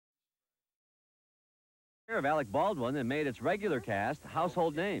of Alec Baldwin and made its regular cast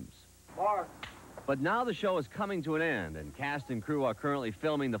household names. But now the show is coming to an end, and cast and crew are currently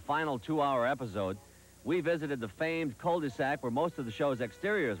filming the final 2-hour episode. We visited the famed cul-de-sac where most of the show's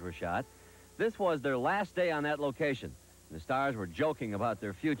exteriors were shot. This was their last day on that location. The stars were joking about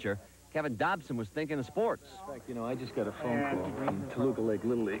their future. Kevin Dobson was thinking of sports. In fact, you know, I just got a phone call from Toluca Lake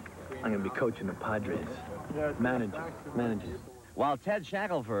Little League. I'm going to be coaching the Padres. Managers. While Ted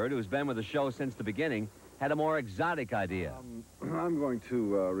Shackelford, who's been with the show since the beginning, had a more exotic idea. I'm going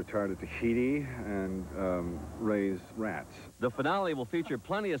to retire to Tahiti and raise rats. The finale will feature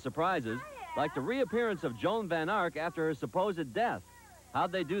plenty of surprises, like the reappearance of Joan Van Ark after her supposed death.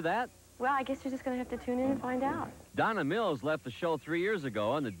 How'd they do that? Well, I guess you're just going to have to tune in and find out. Donna Mills left the show 3 years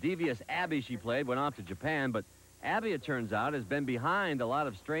ago, and the devious Abby she played went off to Japan, but Abby, it turns out, has been behind a lot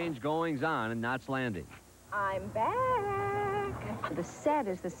of strange goings-on in Knots Landing. I'm back. The set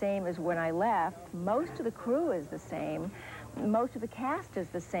is the same as when I left. Most of the crew is the same. Most of the cast is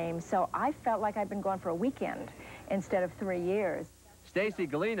the same, so I felt like I'd been gone for a weekend instead of 3 years. Stacy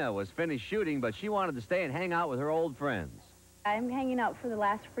Galena was finished shooting, but she wanted to stay and hang out with her old friends. I'm hanging out for the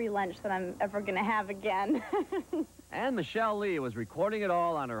last free lunch that I'm ever going to have again. And Michelle Lee was recording it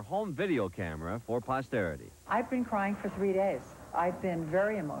all on her home video camera for posterity. I've been crying for 3 days. I've been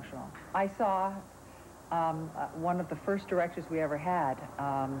very emotional. I saw one of the first directors we ever had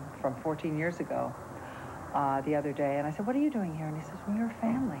from 14 years ago the other day, and I said, "What are you doing here?" And he says, "We're your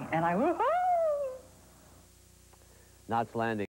family." And I went, "Oh!" Knots Landing.